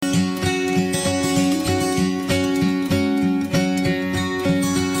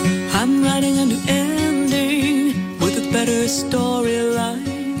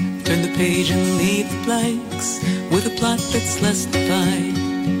page and leave the blanks with a plot that's less defined.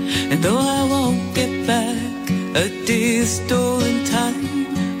 And though I won't get back a day's stolen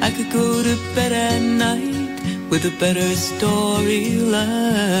time, I could go to bed at night with a better storyline.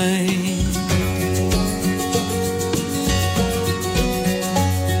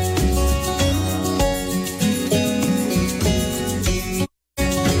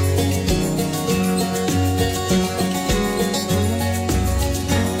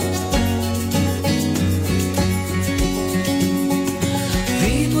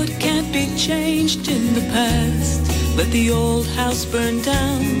 Changed in the past, let the old house burn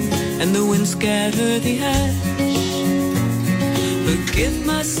down and the wind scatter the ash. Forgive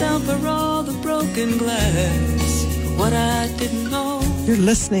myself for all the broken glass, for what I didn't know. You're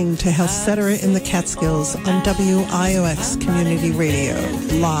listening to Health Cetera in the Catskills on WIOX Community Radio,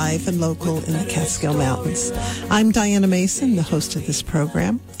 live and local in the Catskill Mountains. I'm Diana Mason, the host of this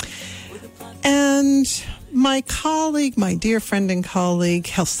program. And my colleague, my dear friend and colleague,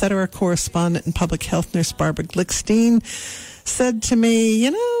 Health Cetera correspondent and public health nurse Barbara Glickstein said to me,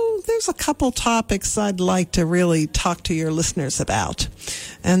 you know, there's a couple topics I'd like to really talk to your listeners about.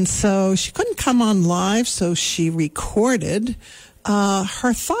 And so she couldn't come on live, so she recorded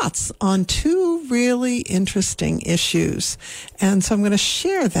her thoughts on two really interesting issues. And so I'm going to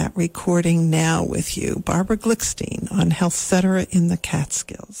share that recording now with you. Barbara Glickstein on Health Cetera in the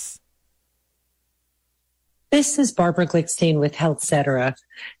Catskills. This is Barbara Glickstein with Health Cetera.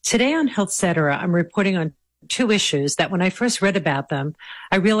 Today on Health Cetera, I'm reporting on two issues that when I first read about them,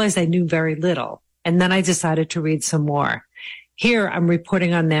 I realized I knew very little, and then I decided to read some more. Here, I'm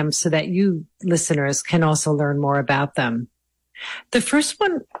reporting on them so that you listeners can also learn more about them. The first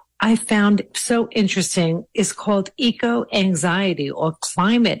one I found so interesting is called Eco-Anxiety or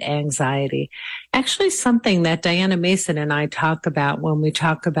climate anxiety. Actually something that Diana Mason and I talk about when we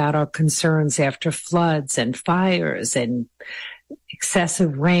talk about our concerns after floods and fires and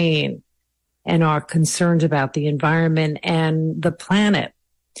excessive rain and our concerns about the environment and the planet.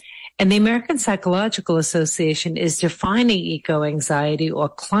 And the American Psychological Association is defining eco-anxiety or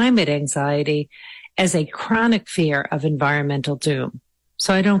climate anxiety as a chronic fear of environmental doom.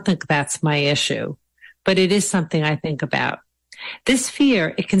 So I don't think that's my issue, but it is something I think about. This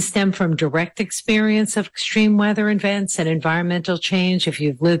fear, it can stem from direct experience of extreme weather events and environmental change if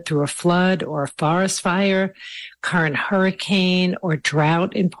you've lived through a flood or a forest fire, current hurricane or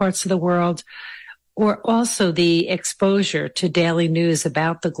drought in parts of the world, or also the exposure to daily news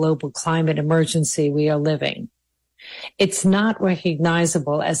about the global climate emergency we are living. It's not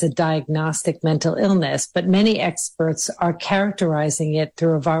recognizable as a diagnostic mental illness, but many experts are characterizing it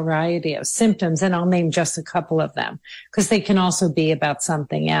through a variety of symptoms, and I'll name just a couple of them, because they can also be about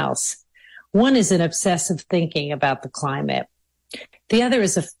something else. One is an obsessive thinking about the climate. The other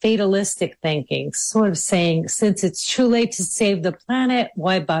is a fatalistic thinking, sort of saying, since it's too late to save the planet,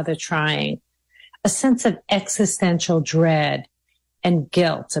 why bother trying? A sense of existential dread and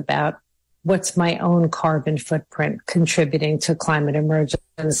guilt about what's my own carbon footprint contributing to climate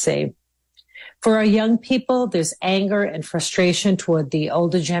emergency. For our young people, there's anger and frustration toward the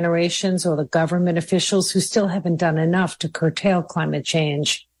older generations or the government officials who still haven't done enough to curtail climate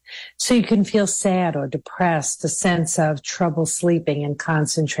change. So you can feel sad or depressed, a sense of trouble sleeping and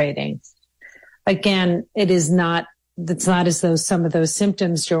concentrating. Again, it's not as though some of those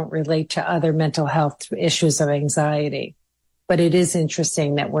symptoms don't relate to other mental health issues of anxiety. But it is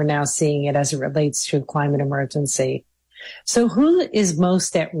interesting that we're now seeing it as it relates to climate emergency. So who is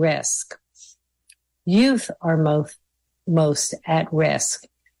most at risk? Youth are most at risk.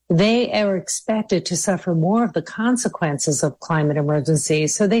 They are expected to suffer more of the consequences of climate emergency,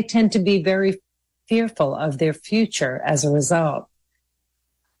 so they tend to be very fearful of their future as a result.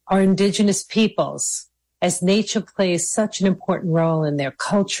 Our indigenous peoples, as nature plays such an important role in their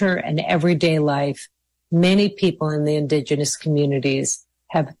culture and everyday life, many people in the indigenous communities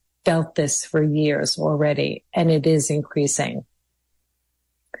have felt this for years already, and it is increasing.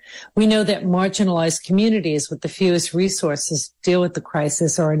 We know that marginalized communities with the fewest resources to deal with the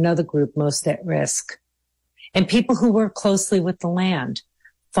crisis are another group most at risk. And people who work closely with the land,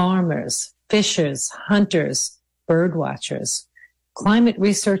 farmers, fishers, hunters, bird watchers. Climate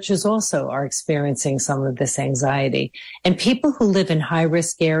researchers also are experiencing some of this anxiety. And people who live in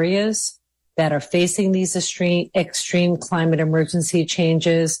high-risk areas that are facing these extreme climate emergency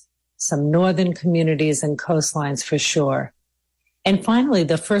changes, some northern communities and coastlines for sure. And finally,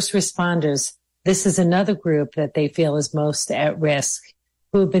 the first responders, this is another group that they feel is most at risk,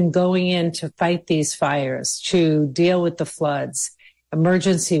 who have been going in to fight these fires, to deal with the floods,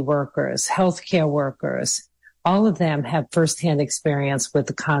 emergency workers, healthcare workers, All of them have firsthand experience with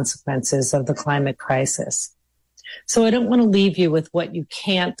the consequences of the climate crisis. So I don't want to leave you with what you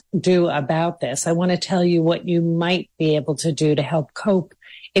can't do about this. I want to tell you what you might be able to do to help cope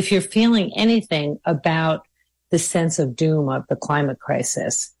if you're feeling anything about the sense of doom of the climate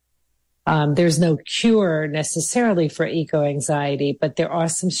crisis. There's no cure necessarily for eco-anxiety, but there are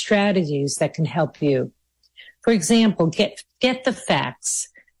some strategies that can help you. For example, get the facts.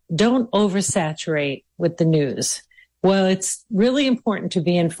 Don't oversaturate with the news. Well, it's really important to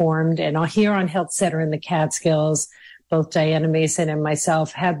be informed, and here on Health Center in the Catskills, both Diana Mason and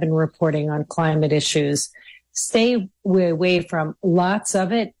myself have been reporting on climate issues. Stay away from lots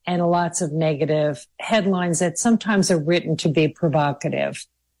of it and lots of negative headlines that sometimes are written to be provocative.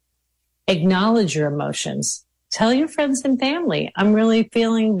 Acknowledge your emotions. Tell your friends and family, I'm really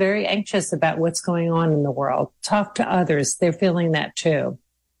feeling very anxious about what's going on in the world. Talk to others. They're feeling that too.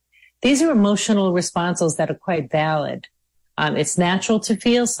 These are emotional responses that are quite valid. It's natural to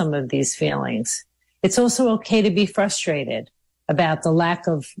feel some of these feelings. It's also okay to be frustrated about the lack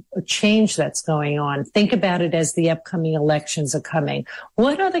of change that's going on. Think about it as the upcoming elections are coming.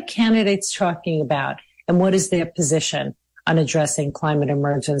 What are the candidates talking about, and what is their position on addressing climate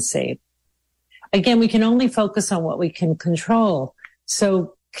emergency? Again, we can only focus on what we can control.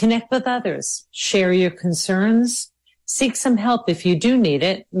 So connect with others, share your concerns, seek some help if you do need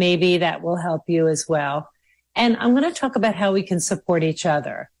it. Maybe that will help you as well. And I'm going to talk about how we can support each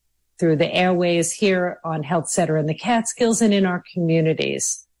other through the airways here on Health Center in the Catskills and in our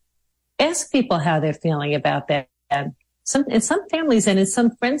communities. Ask people how they're feeling about that. In some families and in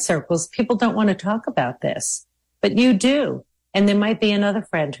some friend circles, people don't want to talk about this, but you do. And there might be another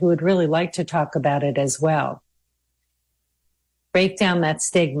friend who would really like to talk about it as well. Break down that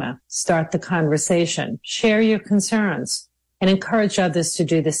stigma, start the conversation, share your concerns, and encourage others to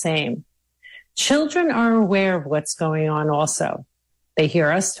do the same. Children are aware of what's going on also. They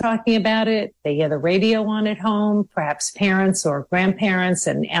hear us talking about it. They hear the radio on at home, perhaps parents or grandparents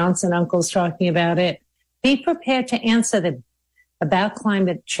and aunts and uncles talking about it. Be prepared to answer them about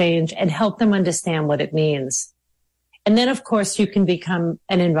climate change and help them understand what it means. And then, of course, you can become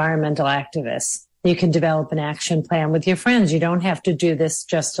an environmental activist. You can develop an action plan with your friends. You don't have to do this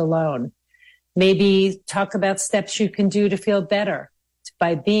just alone. Maybe talk about steps you can do to feel better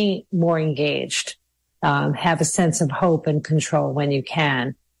by being more engaged. Have a sense of hope and control when you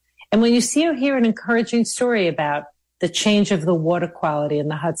can. And when you see or hear an encouraging story about the change of the water quality in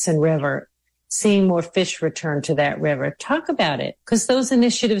the Hudson River, seeing more fish return to that river, talk about it, because those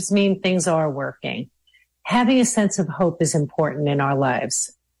initiatives mean things are working. Having a sense of hope is important in our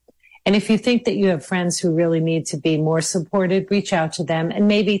lives. And if you think that you have friends who really need to be more supported, reach out to them and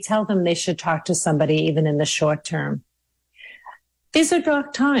maybe tell them they should talk to somebody even in the short term. These are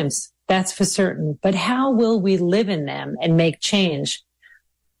dark times, that's for certain, but how will we live in them and make change?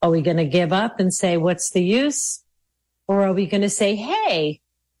 Are we going to give up and say, what's the use? Or are we going to say, hey,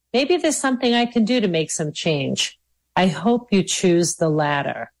 maybe there's something I can do to make some change? I hope you choose the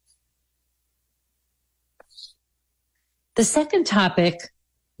latter. The second topic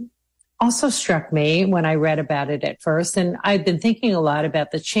also struck me when I read about it at first, and I've been thinking a lot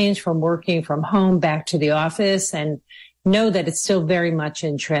about the change from working from home back to the office, and know that it's still very much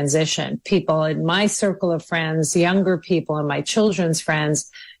in transition. People in my circle of friends, younger people and my children's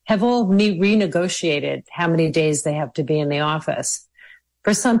friends have all renegotiated how many days they have to be in the office.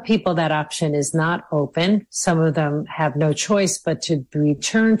 For some people, that option is not open. Some of them have no choice but to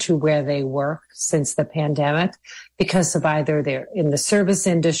return to where they work since the pandemic because of either they're in the service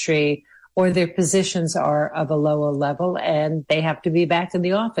industry or their positions are of a lower level and they have to be back in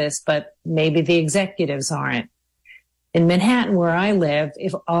the office, but maybe the executives aren't. In Manhattan, where I live,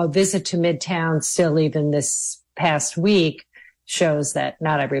 if a visit to Midtown still even this past week shows that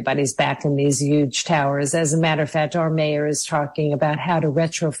not everybody's back in these huge towers. As a matter of fact, our mayor is talking about how to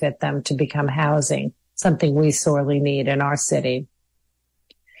retrofit them to become housing, something we sorely need in our city.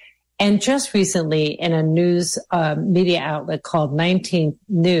 And just recently in a news media outlet called 19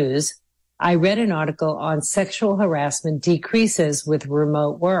 News, I read an article on sexual harassment decreases with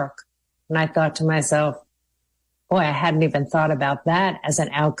remote work. And I thought to myself, boy, I hadn't even thought about that as an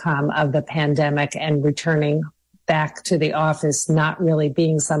outcome of the pandemic and returning back to the office not really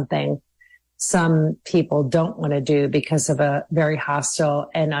being something some people don't want to do because of a very hostile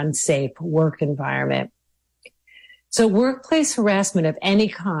and unsafe work environment. So workplace harassment of any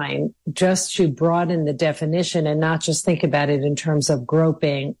kind, just to broaden the definition and not just think about it in terms of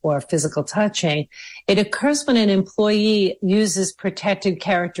groping or physical touching, it occurs when an employee uses protected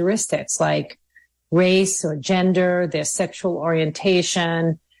characteristics like race or gender, their sexual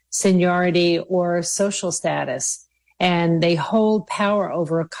orientation, seniority, or social status, and they hold power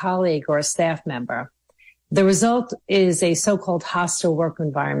over a colleague or a staff member. The result is a so-called hostile work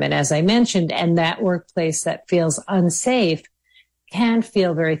environment, as I mentioned, and that workplace that feels unsafe can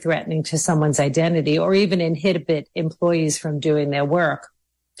feel very threatening to someone's identity or even inhibit employees from doing their work.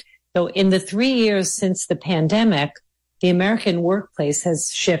 So in the 3 years since the pandemic, the American workplace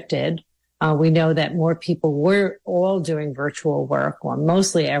has shifted. We know that more people were all doing virtual work, or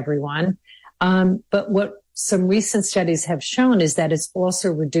mostly everyone. But what some recent studies have shown is that it's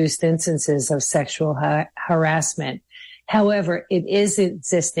also reduced instances of sexual harassment. However, it is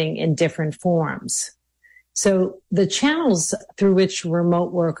existing in different forms. So the channels through which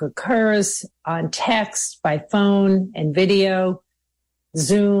remote work occurs on text, by phone and video,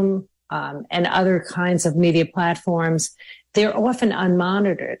 Zoom, and other kinds of media platforms, they're often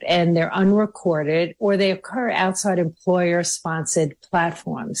unmonitored and they're unrecorded, or they occur outside employer-sponsored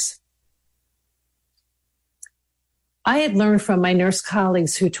platforms. I had learned from my nurse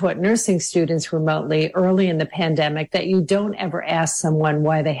colleagues who taught nursing students remotely early in the pandemic that you don't ever ask someone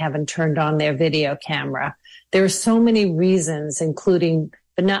why they haven't turned on their video camera. There are so many reasons, including,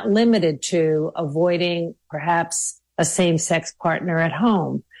 but not limited to, avoiding perhaps a same-sex partner at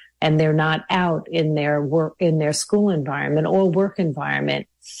home, and they're not out in their work, in their school environment or work environment.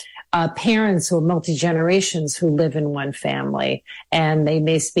 Parents or multi-generations who live in one family and they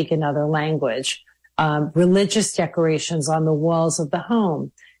may speak another language. Religious decorations on the walls of the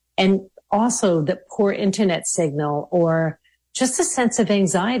home, and also the poor internet signal or just a sense of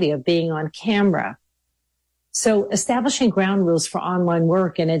anxiety of being on camera. So establishing ground rules for online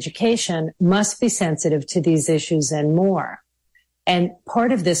work and education must be sensitive to these issues and more. And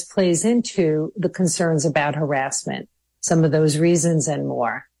part of this plays into the concerns about harassment, some of those reasons and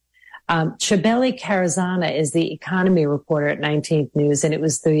more. Chabeli Carazana is the economy reporter at 19th News, and it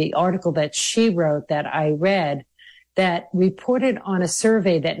was the article that she wrote that I read that reported on a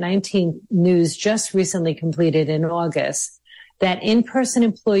survey that 19th News just recently completed in August, that in-person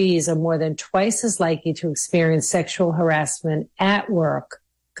employees are more than twice as likely to experience sexual harassment at work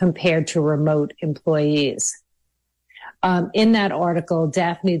compared to remote employees. In that article,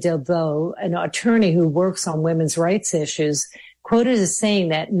 Daphne Delvaux, an attorney who works on women's rights issues, quoted as saying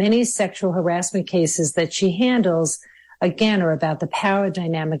that many sexual harassment cases that she handles, again, are about the power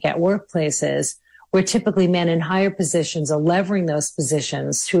dynamic at workplaces, where typically men in higher positions are levering those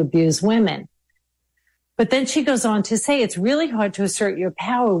positions to abuse women. But then she goes on to say it's really hard to assert your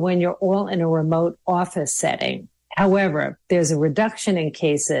power when you're all in a remote office setting. However, there's a reduction in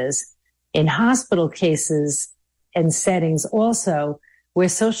cases, in hospital cases and settings also, where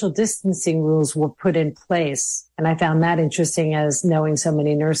social distancing rules were put in place. And I found that interesting, as knowing so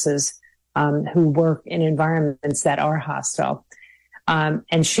many nurses who work in environments that are hostile.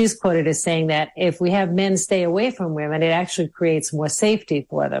 And she's quoted as saying that if we have men stay away from women, it actually creates more safety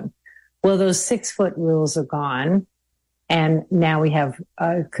for them. Well, those 6-foot rules are gone. And now we have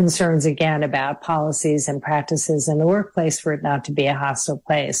concerns again about policies and practices in the workplace for it not to be a hostile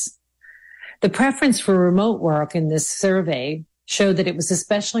place. The preference for remote work in this survey showed that it was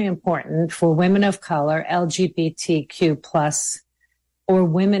especially important for women of color, LGBTQ+, or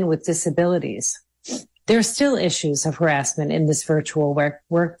women with disabilities. There are still issues of harassment in this virtual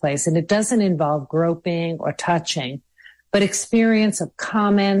workplace, and it doesn't involve groping or touching, but experience of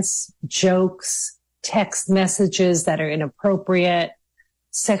comments, jokes, text messages that are inappropriate,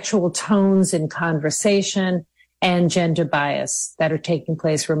 sexual tones in conversation, and gender bias that are taking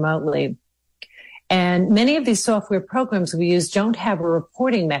place remotely. And many of these software programs we use don't have a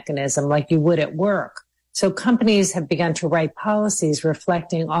reporting mechanism like you would at work. So companies have begun to write policies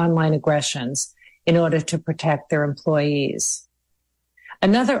reflecting online aggressions in order to protect their employees.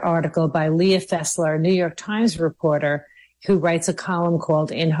 Another article by Leah Fessler, a New York Times reporter who writes a column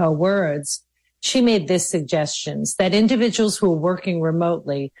called In Her Words, she made this suggestions that individuals who are working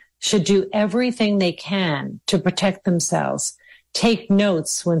remotely should do everything they can to protect themselves. Take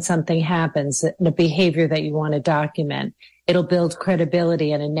notes when something happens, the behavior that you want to document. It'll build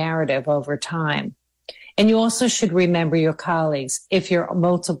credibility and a narrative over time. And you also should remember your colleagues if your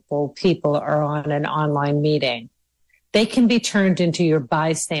multiple people are on an online meeting. They can be turned into your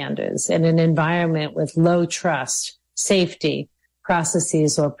bystanders in an environment with low trust, safety,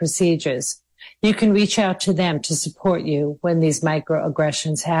 processes, or procedures. You can reach out to them to support you when these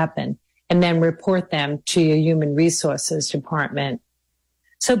microaggressions happen, and then report them to your human resources department.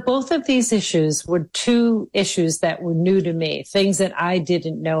 So both of these issues were two issues that were new to me, things that I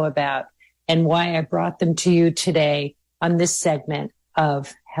didn't know about, and why I brought them to you today on this segment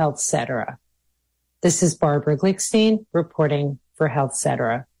of Health Cetera. This is Barbara Glickstein reporting for Health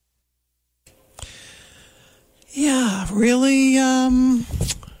Cetera. Yeah, really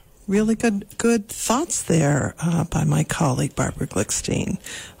good thoughts there by my colleague Barbara Glickstein.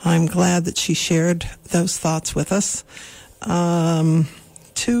 I'm glad that she shared those thoughts with us.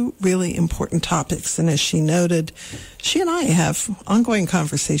 Two really important topics, and as she noted, she and I have ongoing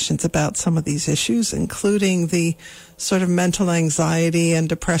conversations about some of these issues, including the sort of mental anxiety and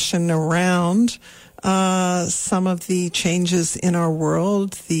depression around some of the changes in our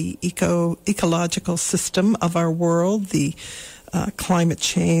world, the ecological system of our world, the climate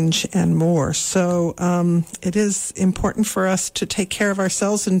change, and more. So it is important for us to take care of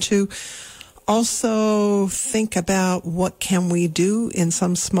ourselves and to also think about what can we do in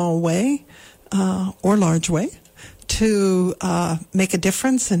some small way or large way to make a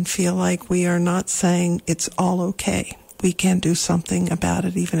difference and feel like we are not saying it's all okay. We can do something about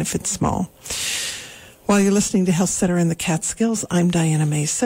it, even if it's small. While you're listening to Health Center in the Catskills, I'm Diana Mason.